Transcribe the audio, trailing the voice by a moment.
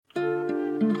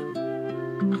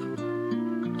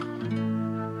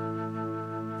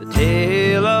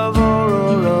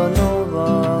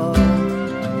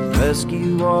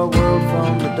rescue our world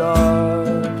from the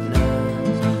darkness.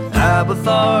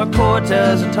 Abathar,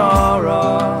 Cortez,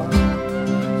 Atara,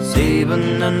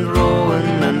 Sabin and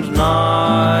Rowan and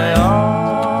Naya.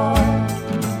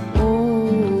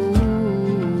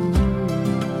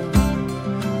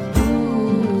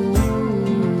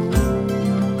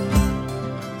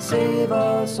 Save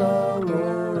us,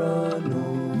 Aurora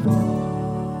Nova.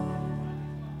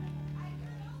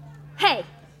 Hey,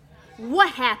 what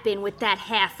happened with that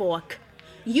half-orc?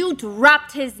 You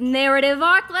dropped his narrative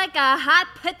arc like a hot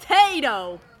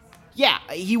potato. Yeah,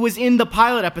 he was in the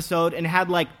pilot episode and had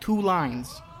like 2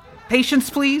 lines. Patience,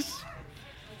 please.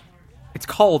 It's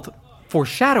called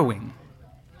foreshadowing.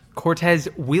 Cortez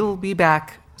will be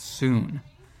back soon.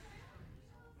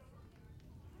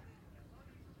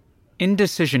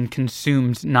 Indecision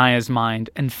consumed Naya's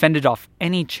mind and fended off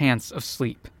any chance of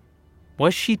sleep.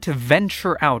 Was she to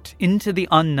venture out into the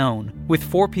unknown with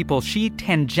 4 people she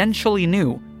tangentially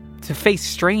knew, to face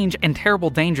strange and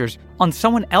terrible dangers on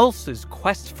someone else's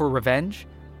quest for revenge?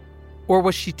 Or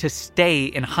was she to stay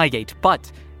in Highgate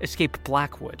but escape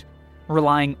Blackwood,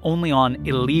 relying only on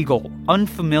illegal,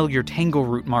 unfamiliar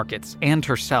Tangleroot markets and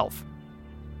herself?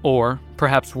 Or,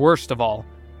 perhaps worst of all,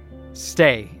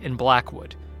 stay in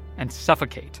Blackwood and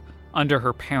suffocate under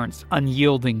her parents'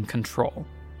 unyielding control.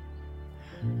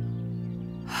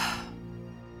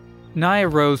 Naya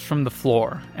rose from the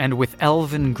floor and, with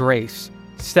elven grace,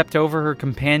 stepped over her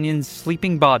companions'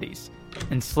 sleeping bodies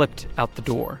and slipped out the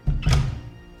door.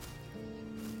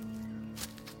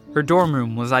 Her dorm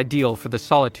room was ideal for the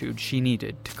solitude she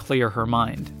needed to clear her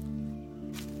mind.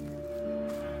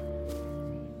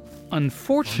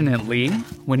 Unfortunately,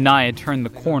 when Naya turned the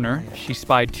corner, she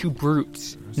spied 2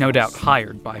 brutes, no doubt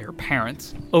hired by her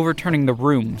parents, overturning the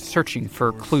room, searching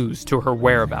for clues to her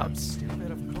whereabouts.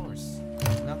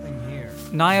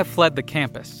 Naya fled the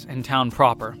campus and town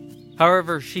proper.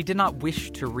 However, she did not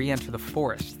wish to re-enter the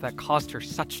forest that caused her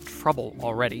such trouble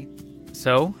already.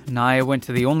 So, Naya went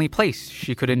to the only place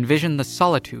she could envision the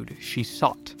solitude she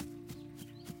sought.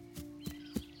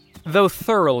 Though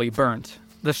thoroughly burnt,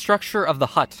 the structure of the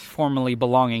hut formerly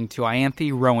belonging to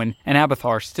Ianthe, Rowan, and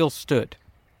Abathar still stood.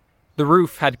 The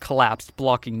roof had collapsed,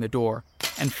 blocking the door,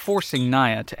 and forcing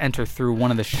Naya to enter through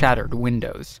one of the shattered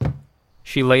windows.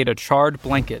 She laid a charred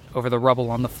blanket over the rubble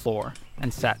on the floor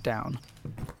and sat down.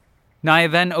 Naya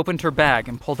then opened her bag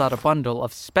and pulled out a bundle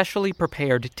of specially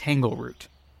prepared Tangleroot.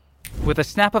 With a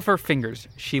snap of her fingers,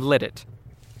 she lit it,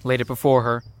 laid it before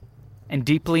her, and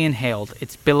deeply inhaled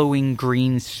its billowing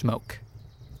green smoke.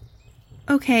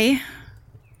 Okay,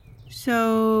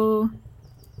 so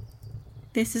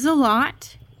this is a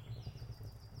lot.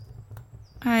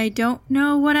 I don't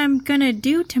know what I'm gonna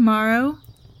do tomorrow.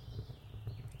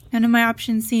 None of my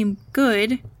options seem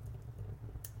good.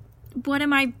 What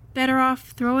am I better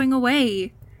off throwing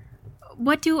away?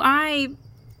 What do I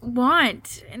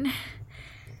want? And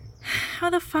how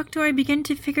the fuck do I begin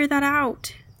to figure that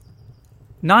out?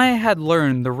 Naya had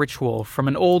learned the ritual from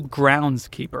an old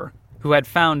groundskeeper who had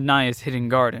found Naya's hidden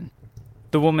garden.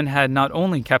 The woman had not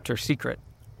only kept her secret,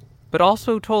 but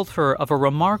also told her of a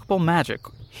remarkable magic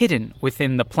hidden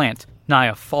within the plant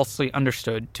Naya falsely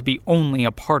understood to be only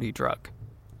a party drug.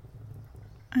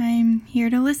 I'm here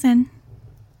to listen.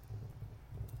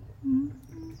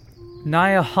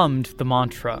 Naya hummed the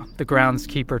mantra the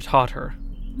groundskeeper taught her.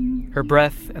 Her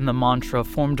breath and the mantra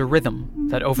formed a rhythm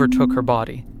that overtook her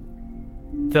body.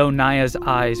 Though Naya's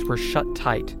eyes were shut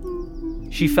tight,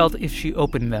 she felt if she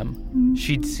opened them,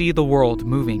 she'd see the world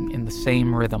moving in the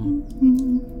same rhythm.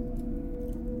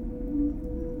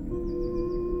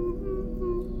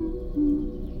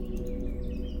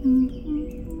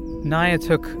 Naya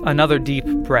took another deep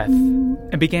breath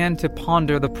and began to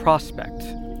ponder the prospect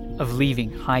of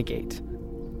leaving Highgate.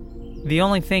 The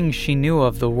only thing she knew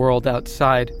of the world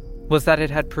outside was that it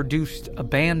had produced a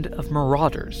band of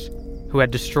marauders who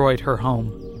had destroyed her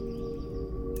home.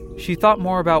 She thought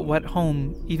more about what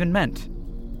home even meant.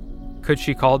 Could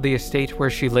she call the estate where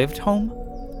she lived home?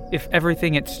 If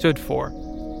everything it stood for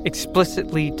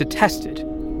explicitly detested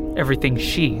everything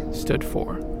she stood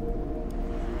for.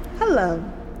 Hello,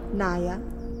 Naya.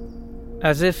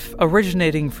 As if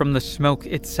originating from the smoke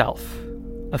itself,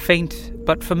 a faint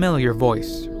but familiar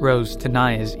voice rose to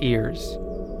Naya's ears.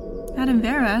 Madame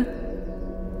Vera?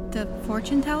 The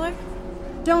fortune teller?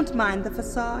 Don't mind the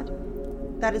facade.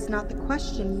 That is not the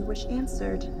question you wish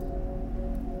answered.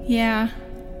 Yeah.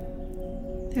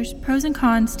 There's pros and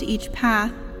cons to each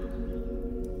path.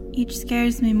 Each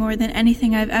scares me more than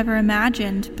anything I've ever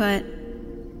imagined, but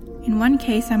in one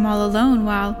case I'm all alone,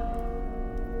 while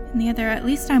in the other at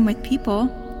least I'm with people,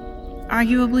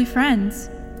 arguably friends.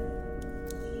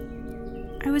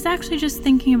 I was actually just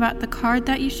thinking about the card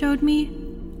that you showed me.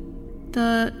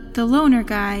 The loner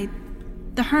guy,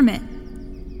 the hermit.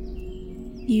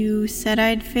 You said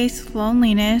I'd face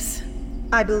loneliness.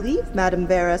 I believe Madame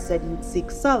Vera said you'd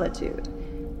seek solitude.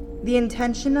 The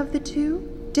intention of the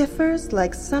two differs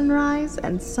like sunrise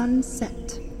and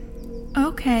sunset.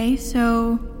 Okay,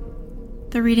 so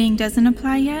the reading doesn't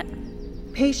apply yet?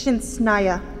 Patience,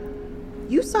 Naya.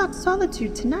 You sought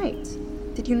solitude tonight,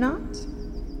 did you not?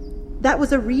 That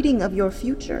was a reading of your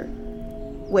future,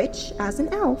 which, as an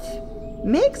elf,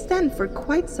 may extend for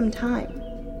quite some time.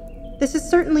 This is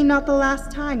certainly not the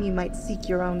last time you might seek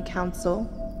your own counsel.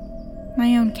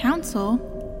 My own counsel?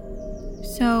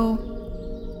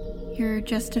 So, you're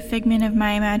just a figment of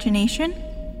my imagination?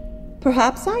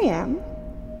 Perhaps I am.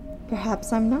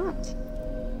 Perhaps I'm not.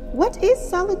 What is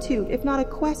solitude if not a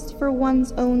quest for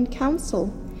one's own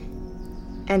counsel?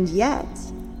 And yet,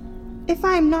 if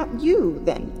I am not you,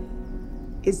 then,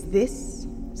 is this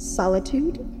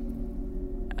solitude?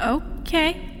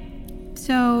 Okay.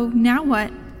 So, now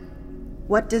what?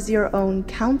 What does your own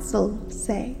counsel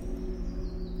say?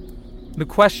 The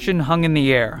question hung in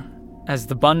the air as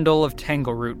the bundle of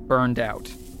tangleroot burned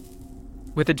out.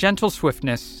 With a gentle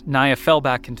swiftness, Naya fell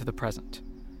back into the present.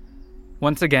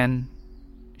 Once again,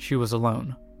 she was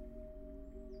alone.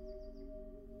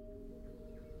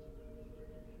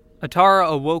 Atara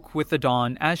awoke with the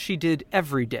dawn as she did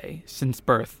every day since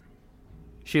birth.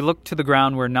 She looked to the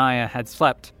ground where Naya had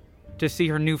slept to see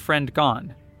her new friend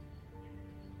gone.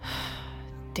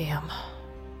 Damn.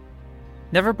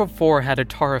 Never before had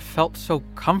Atara felt so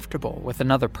comfortable with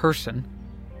another person.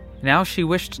 Now she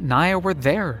wished Naya were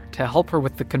there to help her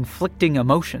with the conflicting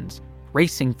emotions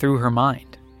racing through her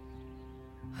mind.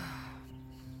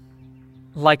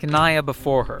 Like Naya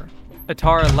before her,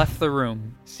 Atara left the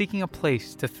room, seeking a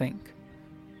place to think.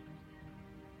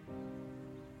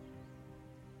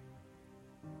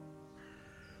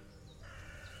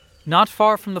 Not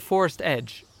far from the forest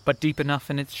edge, but deep enough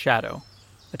in its shadow,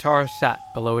 Atara sat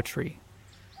below a tree.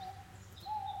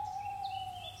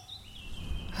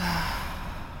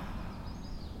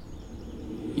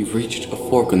 You've reached a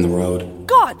fork in the road.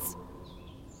 Gods!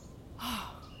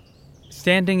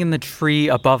 Standing in the tree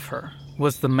above her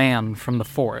was the man from the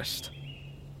forest.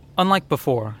 Unlike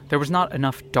before, there was not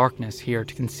enough darkness here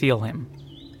to conceal him.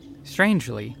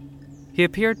 Strangely, he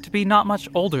appeared to be not much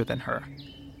older than her.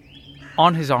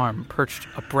 On his arm perched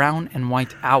a brown and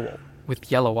white owl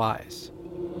with yellow eyes.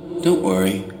 Don't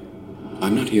worry.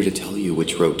 I'm not here to tell you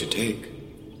which road to take.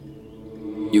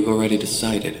 You've already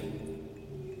decided.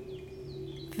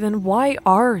 Then why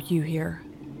are you here?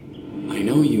 I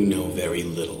know you know very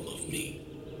little of me,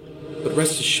 but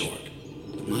rest assured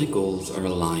that my goals are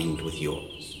aligned with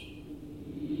yours,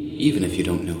 even if you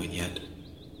don't know it yet.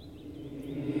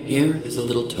 Here is a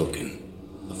little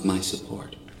token of my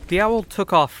support. The owl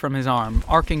took off from his arm,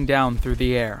 arcing down through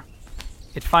the air.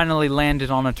 It finally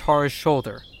landed on Atara's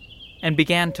shoulder and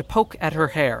began to poke at her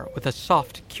hair with a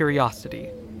soft curiosity.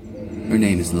 Her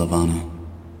name is Lavana.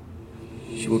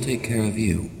 She will take care of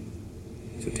you,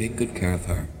 so take good care of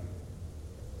her.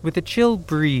 With a chill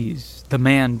breeze, the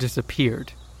man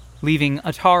disappeared, leaving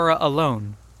Atara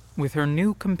alone with her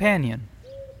new companion.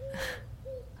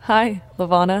 Hi,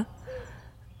 Lavana.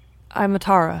 I'm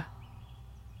Atara.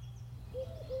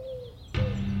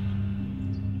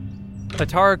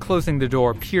 Atara closing the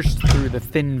door pierced through the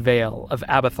thin veil of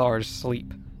Abathar's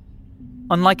sleep.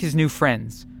 Unlike his new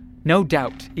friends, no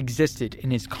doubt existed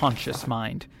in his conscious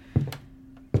mind.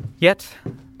 Yet,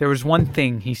 there was one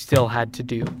thing he still had to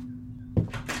do.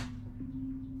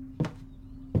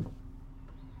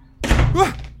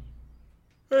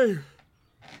 Hey,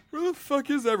 where the fuck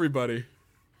is everybody?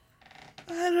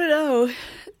 I don't know.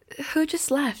 Who just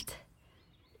left?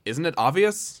 Isn't it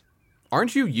obvious?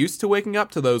 Aren't you used to waking up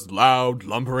to those loud,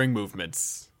 lumbering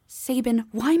movements? Sabin,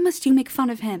 why must you make fun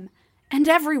of him? And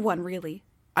everyone, really.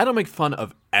 I don't make fun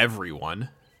of everyone.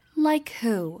 Like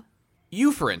who?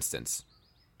 You, for instance.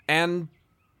 And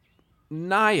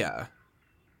Naya.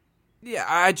 Yeah,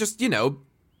 I just,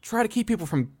 try to keep people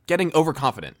from getting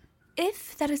overconfident.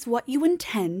 If that is what you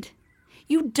intend,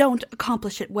 you don't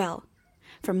accomplish it well.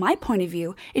 From my point of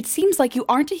view, it seems like you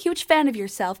aren't a huge fan of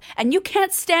yourself, and you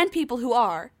can't stand people who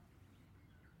are.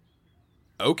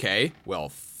 Okay, well,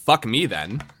 fuck me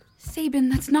then. Sabin,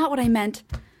 that's not what I meant.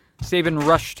 Sabin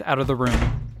rushed out of the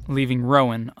room, leaving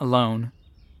Rowan alone.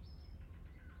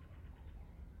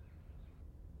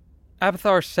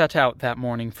 Abathar set out that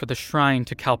morning for the shrine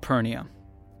to Calpurnia.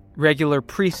 Regular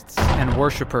priests and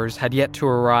worshippers had yet to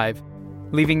arrive,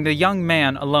 leaving the young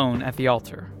man alone at the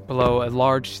altar, below a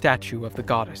large statue of the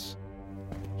goddess.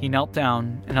 He knelt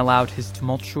down and allowed his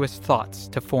tumultuous thoughts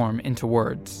to form into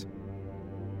words.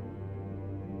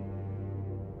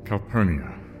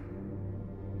 Calpurnia,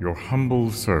 your humble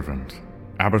servant,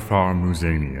 Abathar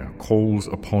Musania, calls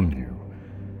upon you.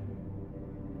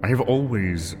 I have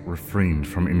always refrained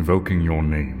from invoking your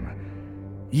name,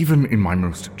 even in my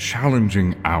most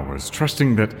challenging hours,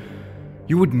 trusting that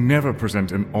you would never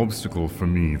present an obstacle for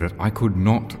me that I could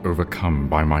not overcome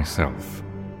by myself.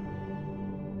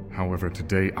 However,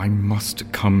 today I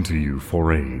must come to you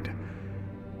for aid.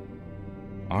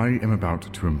 I am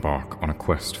about to embark on a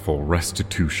quest for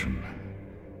restitution.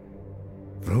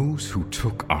 Those who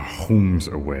took our homes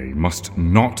away must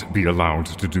not be allowed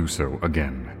to do so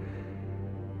again.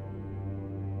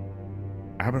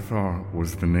 Abathar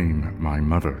was the name my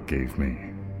mother gave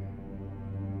me.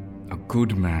 A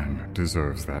good man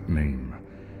deserves that name.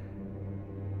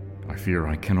 I fear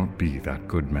I cannot be that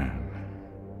good man.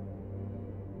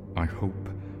 I hope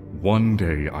one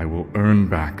day I will earn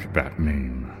back that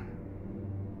name.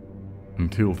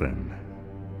 Until then,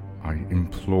 I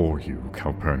implore you,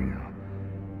 Calpurnia,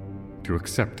 to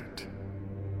accept it,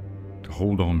 to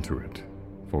hold on to it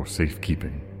for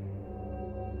safekeeping.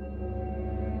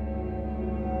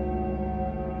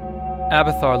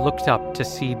 Abathar looked up to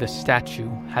see the statue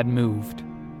had moved.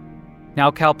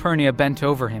 Now Calpurnia bent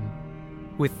over him,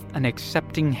 with an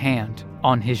accepting hand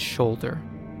on his shoulder.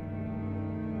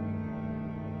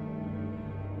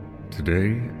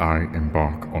 Today I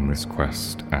embark on this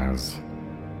quest as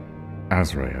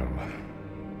Azrael,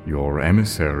 your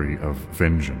emissary of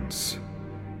vengeance.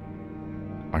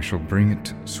 I shall bring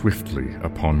it swiftly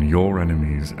upon your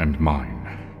enemies and mine.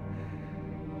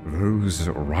 Those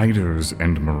riders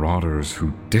and marauders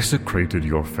who desecrated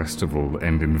your festival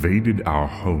and invaded our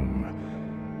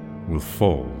home will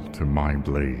fall to my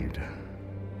blade.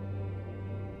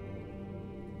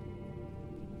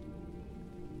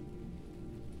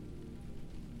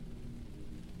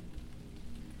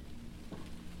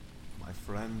 My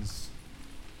friends,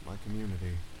 my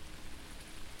community,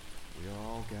 we are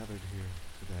all gathered here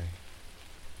today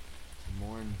to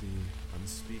mourn the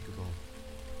unspeakable.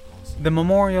 The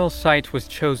memorial site was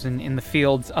chosen in the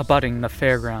fields abutting the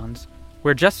fairgrounds,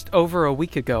 where just over a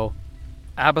week ago,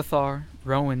 Abathar,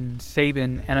 Rowan,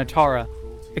 Sabin, and Atara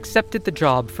accepted the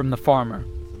job from the farmer.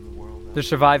 The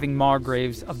surviving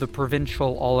Margraves of the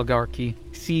provincial oligarchy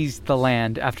seized the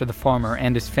land after the farmer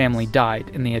and his family died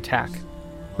in the attack,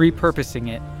 repurposing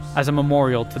it as a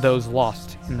memorial to those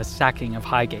lost in the sacking of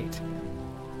Highgate.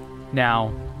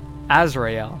 Now,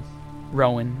 Azrael,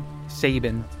 Rowan,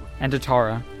 Sabin, and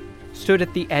Atara stood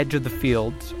at the edge of the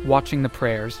fields, watching the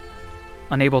prayers,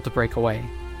 unable to break away,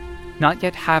 not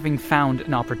yet having found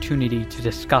an opportunity to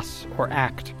discuss or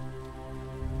act.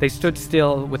 They stood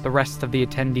still with the rest of the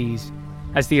attendees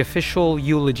as the official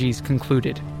eulogies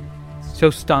concluded, so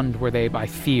stunned were they by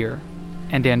fear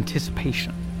and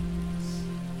anticipation.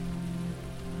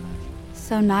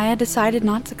 So Naya decided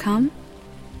not to come?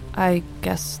 I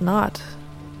guess not.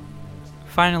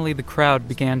 Finally, the crowd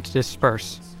began to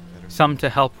disperse, some to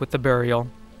help with the burial,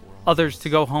 others to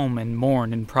go home and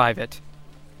mourn in private.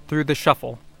 Through the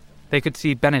shuffle, they could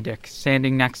see Benedict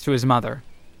standing next to his mother,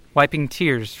 wiping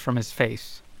tears from his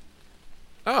face.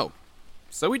 Oh,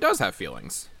 so he does have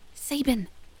feelings. Sabin,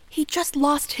 he just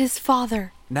lost his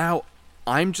father. Now,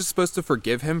 I'm just supposed to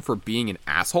forgive him for being an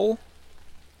asshole?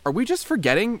 Are we just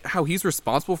forgetting how he's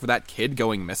responsible for that kid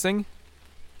going missing?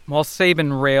 While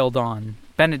Sabin railed on,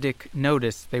 Benedict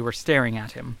noticed they were staring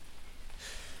at him.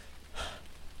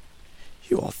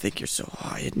 You all think you're so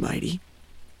high and mighty.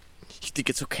 You think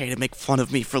it's okay to make fun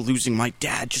of me for losing my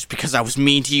dad just because I was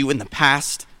mean to you in the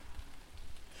past?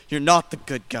 You're not the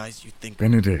good guys you think.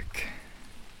 Benedict,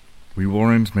 we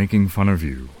weren't making fun of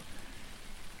you.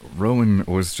 Rowan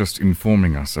was just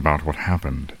informing us about what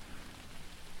happened.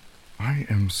 I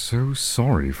am so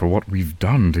sorry for what we've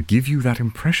done to give you that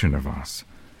impression of us.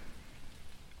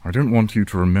 I don't want you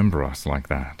to remember us like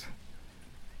that.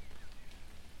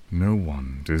 No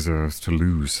one deserves to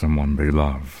lose someone they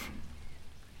love.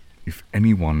 If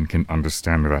anyone can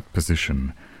understand that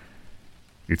position,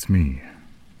 it's me.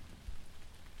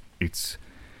 It's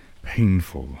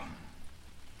painful.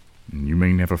 You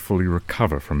may never fully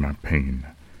recover from that pain,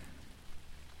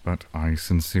 but I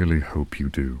sincerely hope you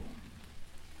do.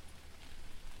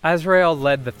 Azrael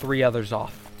led the three others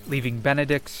off, leaving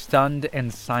Benedict stunned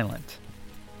and silent.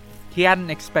 He hadn't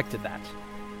expected that.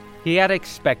 He had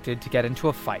expected to get into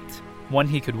a fight, one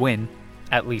he could win,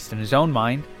 at least in his own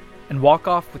mind, and walk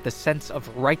off with a sense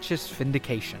of righteous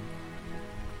vindication.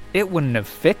 It wouldn't have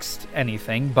fixed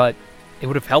anything, but it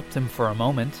would have helped him for a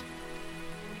moment.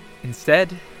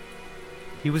 Instead,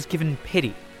 he was given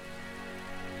pity.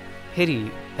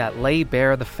 pity that lay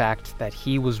bare the fact that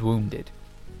he was wounded,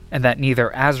 and that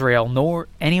neither Azrael nor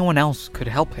anyone else could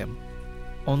help him,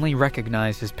 only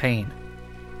recognize his pain.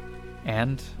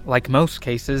 And, like most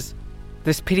cases,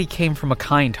 this pity came from a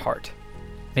kind heart,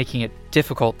 making it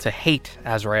difficult to hate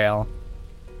Azrael.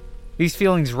 These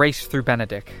feelings raced through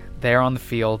Benedict, there on the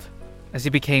field, as he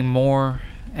became more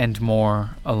and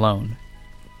more alone.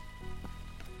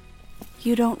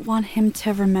 You don't want him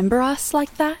to remember us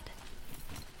like that?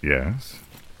 Yes?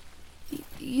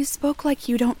 You spoke like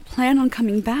you don't plan on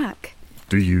coming back.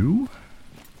 Do you?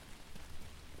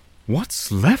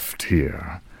 What's left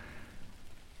here?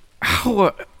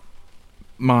 How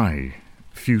my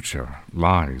future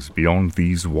lies beyond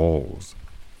these walls.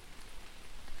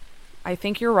 I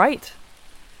think you're right.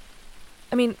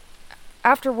 I mean,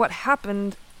 after what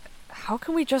happened, how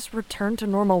can we just return to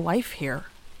normal life here?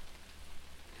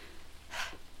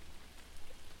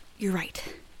 You're right.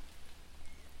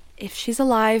 If she's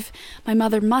alive, my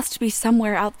mother must be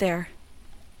somewhere out there.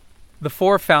 The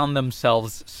four found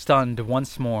themselves stunned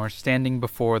once more, standing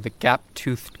before the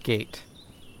gap-toothed gate.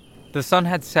 The sun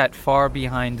had set far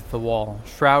behind the wall,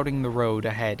 shrouding the road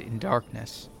ahead in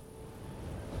darkness.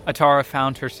 Atara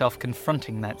found herself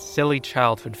confronting that silly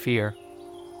childhood fear.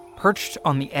 Perched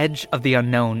on the edge of the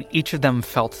unknown, each of them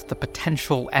felt the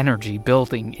potential energy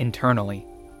building internally.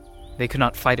 They could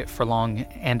not fight it for long,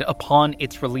 and upon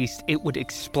its release, it would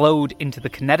explode into the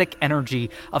kinetic energy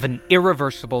of an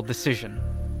irreversible decision.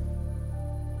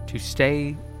 To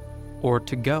stay or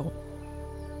to go.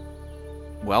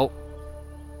 Well,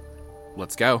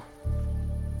 let's go.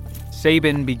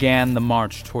 Sabin began the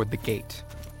march toward the gate.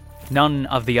 None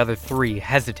of the other three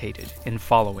hesitated in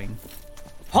following.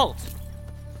 Halt!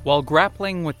 While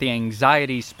grappling with the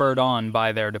anxiety spurred on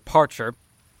by their departure,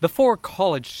 the four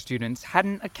college students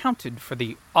hadn't accounted for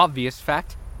the obvious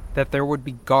fact that there would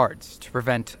be guards to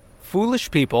prevent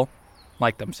foolish people,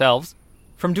 like themselves,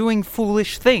 from doing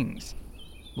foolish things,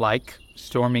 like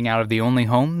storming out of the only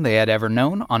home they had ever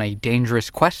known on a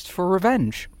dangerous quest for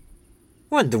revenge.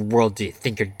 What in the world do you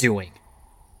think you're doing?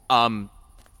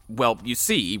 Well, you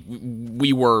see,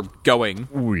 we were going...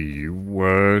 We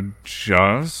were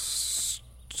just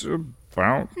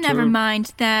about Never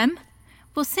mind them.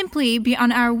 We'll simply be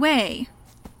on our way.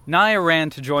 Naya ran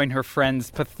to join her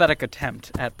friend's pathetic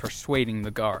attempt at persuading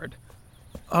the guard.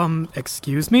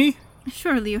 Excuse me?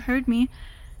 Surely you heard me.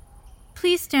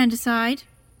 Please stand aside.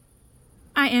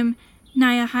 I am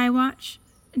Naya Highwatch,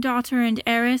 daughter and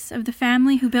heiress of the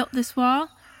family who built this wall,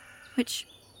 which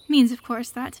means, of course,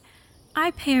 that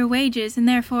I pay her wages and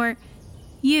therefore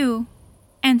you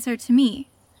answer to me.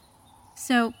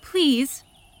 So please,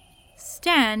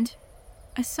 stand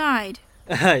aside.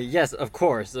 Yes, of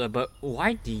course, but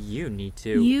why do you need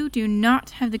to? You do not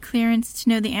have the clearance to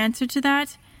know the answer to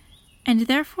that, and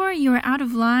therefore you are out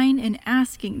of line in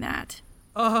asking that.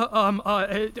 Our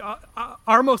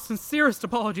most sincerest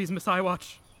apologies, Miss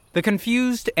Highwatch. The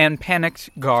confused and panicked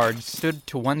guard stood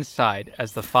to one side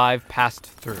as the five passed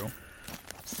through.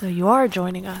 So you are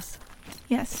joining us?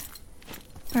 Yes.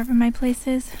 Wherever my place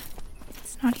is,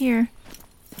 it's not here.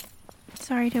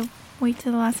 Sorry to wait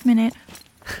till the last minute.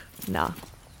 Nah,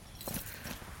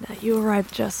 you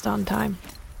arrived just on time.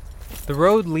 The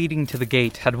road leading to the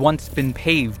gate had once been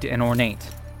paved and ornate,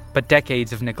 but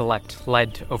decades of neglect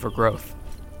led to overgrowth.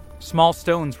 Small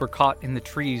stones were caught in the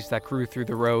trees that grew through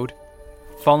the road.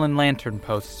 Fallen lantern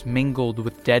posts mingled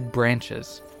with dead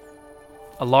branches.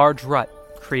 A large rut,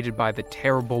 created by the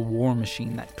terrible war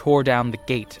machine that tore down the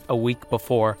gate a week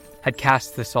before, had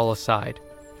cast this all aside.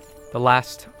 The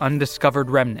last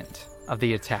undiscovered remnant of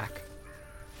the attack.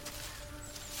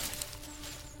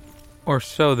 Or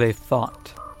so they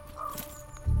thought.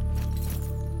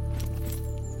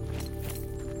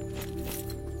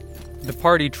 The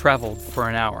party traveled for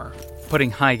an hour, putting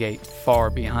Highgate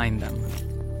far behind them.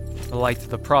 The lights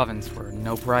of the province were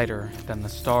no brighter than the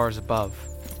stars above,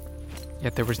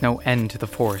 yet there was no end to the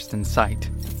forest in sight.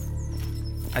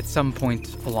 At some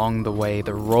point along the way,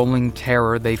 the rolling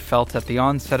terror they felt at the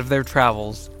onset of their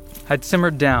travels had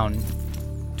simmered down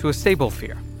to a stable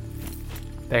fear.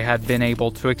 They had been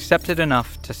able to accept it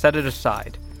enough to set it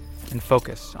aside and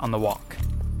focus on the walk.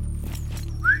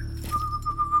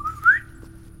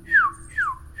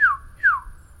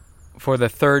 For the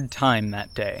third time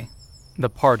that day, the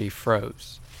party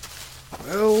froze.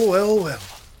 Well.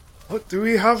 What do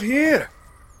we have here?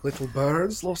 Little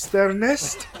birds lost their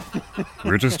nest?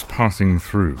 We're just passing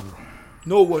through.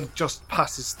 No one just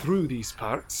passes through these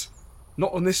parts.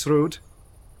 Not on this road.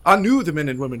 I knew the men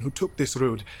and women who took this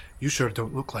road. You sure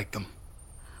don't look like them.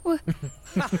 What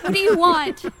do you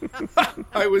want?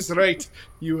 I was right.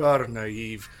 You are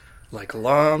naive. Like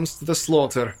lambs to the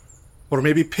slaughter. Or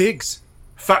maybe pigs,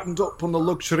 fattened up on the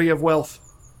luxury of wealth.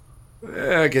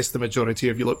 I guess the majority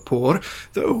of you look poor,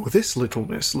 though this little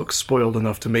miss looks spoiled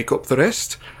enough to make up the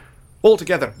rest.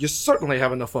 Altogether, you certainly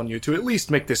have enough on you to at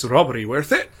least make this robbery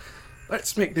worth it.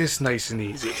 Let's make this nice and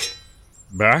easy.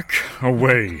 Back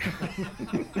away.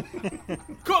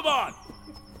 Come on!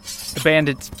 The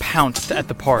bandits pounced at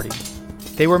the party.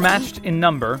 They were matched in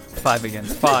number, 5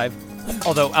 against 5,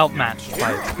 although outmatched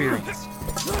by experience.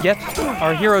 Yet,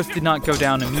 our heroes did not go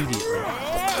down immediately.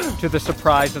 To the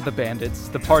surprise of the bandits,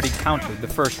 the party countered the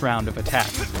first round of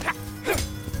attacks.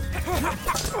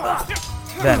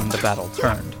 Then the battle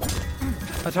turned.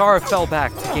 Atara fell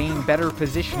back to gain better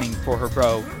positioning for her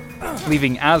bow,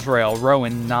 leaving Azrael,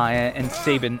 Rowan, Naya, and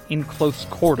Sabin in close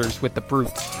quarters with the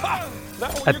brutes.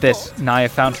 At this, Naya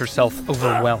found herself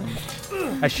overwhelmed.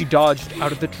 As she dodged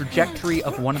out of the trajectory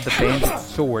of one of the bandits'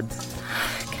 swords,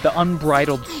 the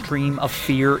unbridled stream of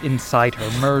fear inside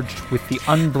her merged with the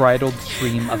unbridled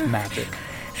stream of magic.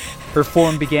 Her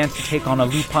form began to take on a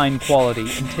lupine quality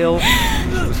until she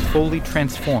was fully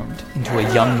transformed into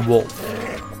a young wolf.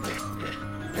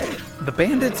 The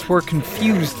bandits were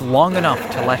confused long enough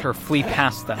to let her flee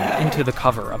past them into the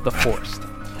cover of the forest.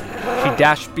 She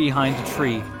dashed behind a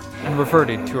tree and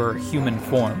reverted to her human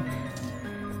form.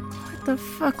 What the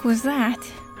fuck was that?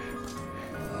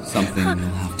 Something you'll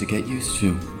have to get used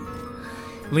to.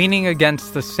 Leaning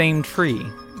against the same tree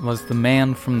was the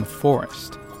man from the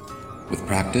forest. With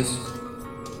practice,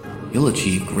 you'll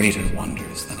achieve greater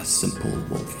wonders than a simple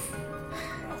wolf.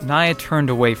 Naya turned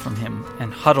away from him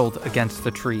and huddled against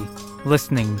the tree,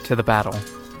 listening to the battle.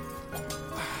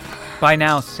 By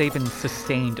now, Sabin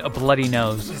sustained a bloody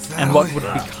nose and what would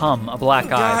become a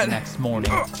black eye the next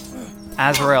morning.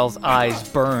 Azrael's eyes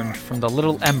burned from the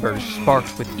little embers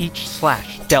sparked with each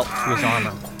slash dealt to his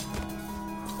armor.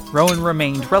 Rowan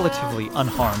remained relatively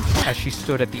unharmed as she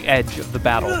stood at the edge of the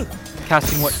battle,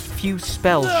 casting what few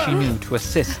spells she knew to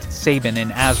assist Sabin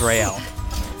and Azrael.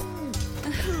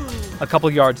 A couple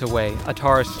yards away,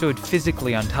 Atara stood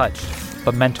physically untouched,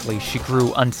 but mentally she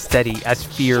grew unsteady as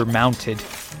fear mounted.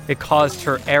 It caused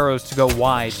her arrows to go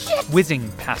wide,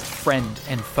 whizzing past friend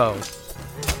and foe.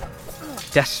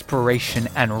 Desperation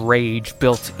and rage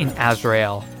built in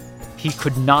Azrael. He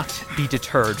could not be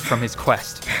deterred from his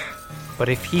quest. But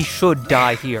if he should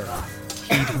die here,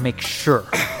 he'd make sure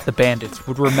the bandits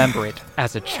would remember it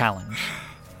as a challenge.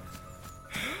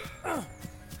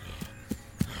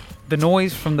 The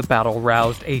noise from the battle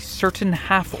roused a certain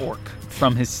half-orc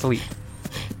from his sleep.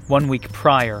 1 week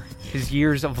prior, his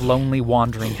years of lonely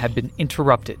wandering had been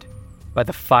interrupted by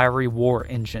the fiery war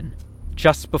engine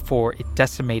just before it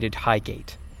decimated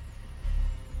Highgate.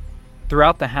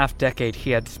 Throughout the half-decade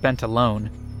he had spent alone,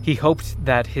 he hoped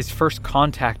that his first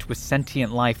contact with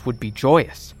sentient life would be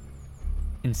joyous.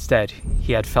 Instead,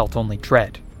 he had felt only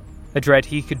dread, a dread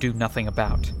he could do nothing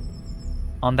about.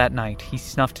 On that night, he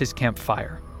snuffed his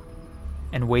campfire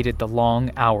and waited the long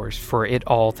hours for it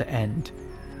all to end.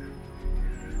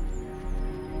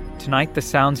 Tonight, the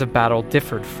sounds of battle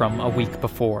differed from a week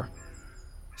before.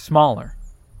 Smaller,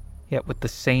 yet with the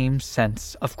same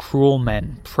sense of cruel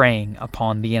men preying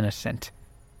upon the innocent.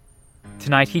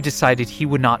 Tonight he decided he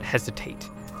would not hesitate.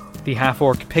 The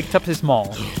half-orc picked up his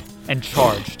maul and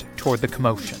charged toward the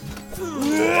commotion.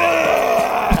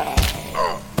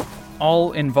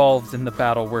 All involved in the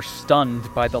battle were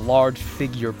stunned by the large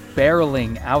figure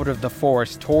barreling out of the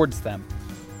forest towards them,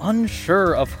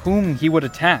 unsure of whom he would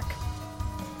attack.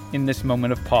 In this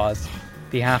moment of pause,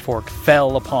 the half-orc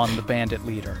fell upon the bandit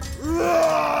leader.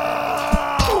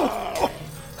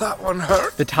 That one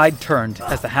hurt. The tide turned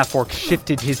as the half-orc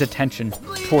shifted his attention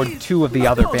toward two of the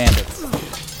other bandits.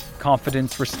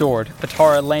 Confidence restored,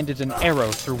 Atara landed an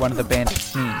arrow through one of the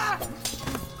bandits' knees.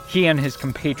 He and his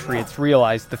compatriots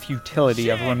realized the futility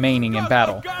of remaining in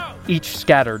battle, each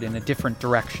scattered in a different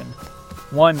direction.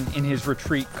 One in his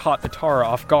retreat caught Atara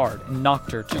off guard and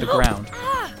knocked her to the ground.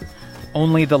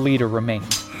 Only the leader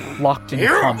remained, locked in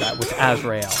combat with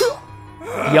Azrael.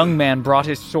 The young man brought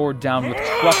his sword down with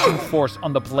crushing force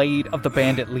on the blade of the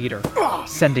bandit leader,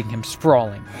 sending him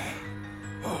sprawling.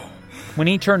 When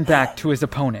he turned back to his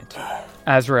opponent,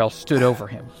 Azrael stood over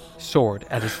him, sword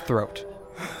at his throat.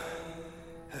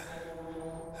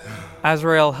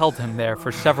 Azrael held him there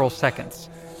for several seconds,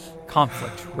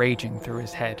 conflict raging through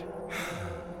his head.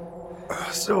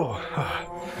 So,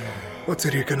 what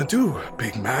are you gonna do,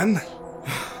 big man?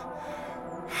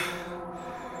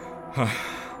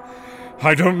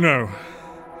 I don't know.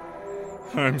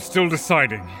 I'm still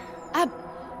deciding.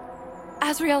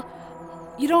 Azrael,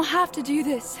 you don't have to do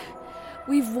this.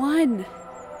 We've won.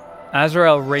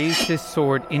 Azrael raised his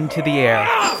sword into the air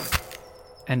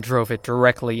and drove it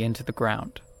directly into the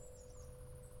ground.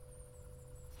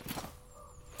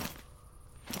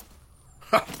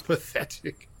 Ha!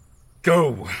 Pathetic.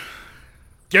 Go.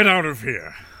 Get out of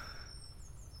here.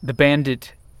 The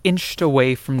bandit inched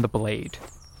away from the blade.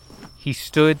 He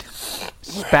stood,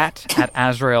 spat at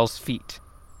Azrael's feet,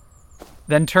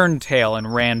 then turned tail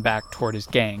and ran back toward his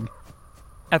gang.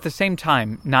 At the same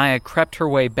time, Naya crept her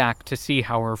way back to see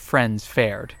how her friends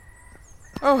fared.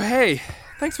 Oh, hey.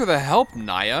 Thanks for the help,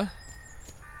 Naya.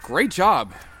 Great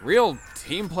job. Real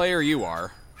team player you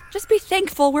are. Just be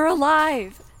thankful we're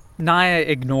alive. Naya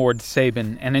ignored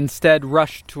Sabin and instead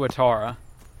rushed to Atara.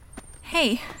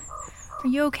 Hey, are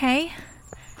you okay?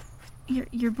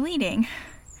 You're bleeding.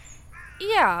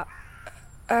 Yeah.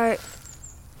 I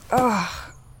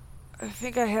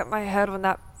think I hit my head when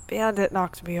that bandit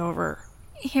knocked me over.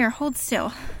 Here, hold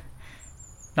still.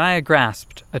 Naya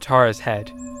grasped Atara's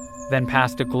head, then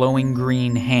passed a glowing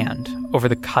green hand over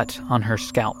the cut on her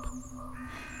scalp.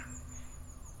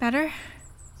 Better?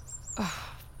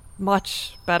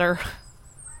 Much better.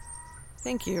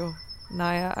 Thank you,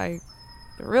 Naya. I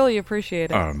really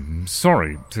appreciate it.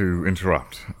 Sorry to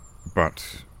interrupt,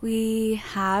 but... We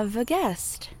have a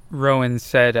guest. Rowan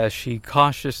said as she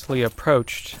cautiously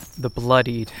approached the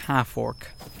bloodied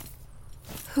half-orc.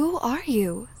 Who are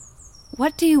you?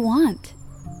 What do you want?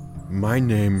 My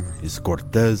name is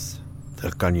Cortez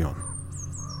del Cañón.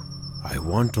 I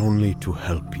want only to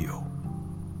help you.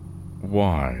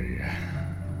 Why?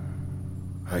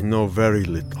 I know very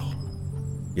little,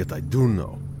 yet I do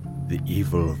know the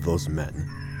evil of those men,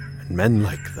 and men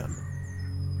like them.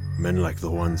 Men like the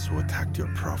ones who attacked your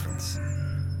province.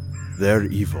 Their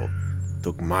evil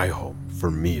took my home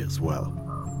for me as well.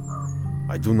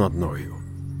 I do not know you,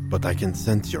 but I can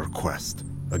sense your quest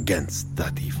against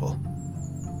that evil.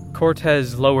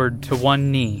 Cortez lowered to one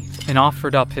knee and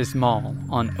offered up his maul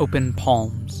on open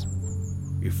palms.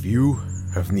 If you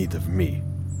have need of me,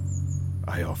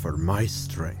 I offer my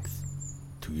strength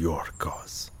to your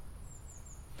cause.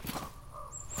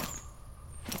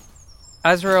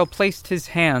 Azrael placed his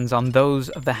hands on those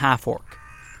of the half-orc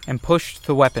and pushed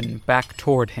the weapon back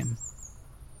toward him.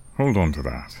 Hold on to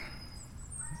that.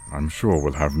 I'm sure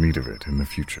we'll have need of it in the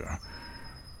future,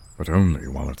 but only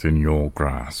while it's in your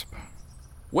grasp.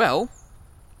 Well,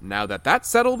 now that that's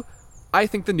settled, I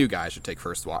think the new guy should take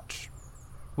first watch.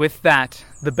 With that,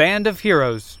 the band of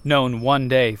heroes, known one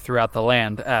day throughout the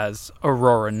land as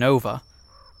Aurora Nova,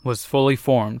 was fully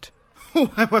formed.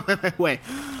 Wait.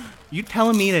 You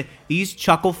telling me that these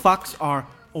chuckle fucks are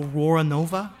Aurora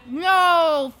Nova?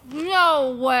 No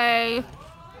way.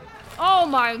 Oh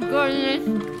my goodness.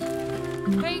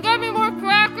 Can you get me more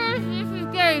crackers? This is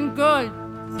getting good.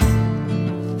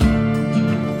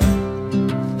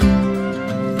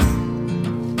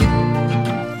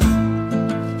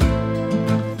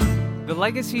 The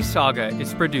Legacy Saga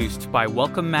is produced by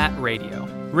Welcome Mat Radio.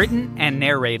 Written and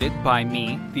narrated by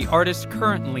me, the artist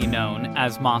currently known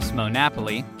as Massimo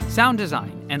Napoli. Sound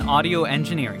design and audio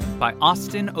engineering by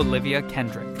Austin Olivia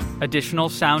Kendrick. Additional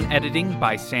sound editing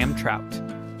by Sam Trout.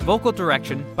 Vocal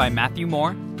direction by Matthew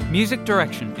Moore. Music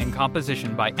direction and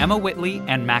composition by Emma Whitley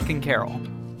and Mackin Carroll.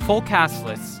 Full cast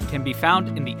lists can be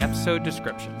found in the episode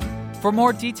description. For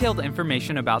more detailed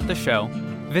information about the show,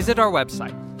 visit our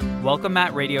website,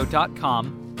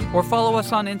 welcomematradio.com, or follow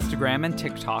us on Instagram and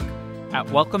TikTok at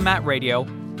Welcome Mat Radio,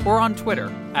 or on Twitter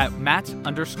at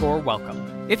 @Matt_welcome.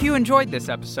 If you enjoyed this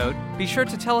episode, be sure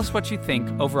to tell us what you think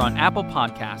over on Apple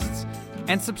Podcasts,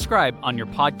 and subscribe on your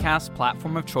podcast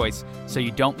platform of choice so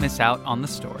you don't miss out on the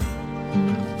story.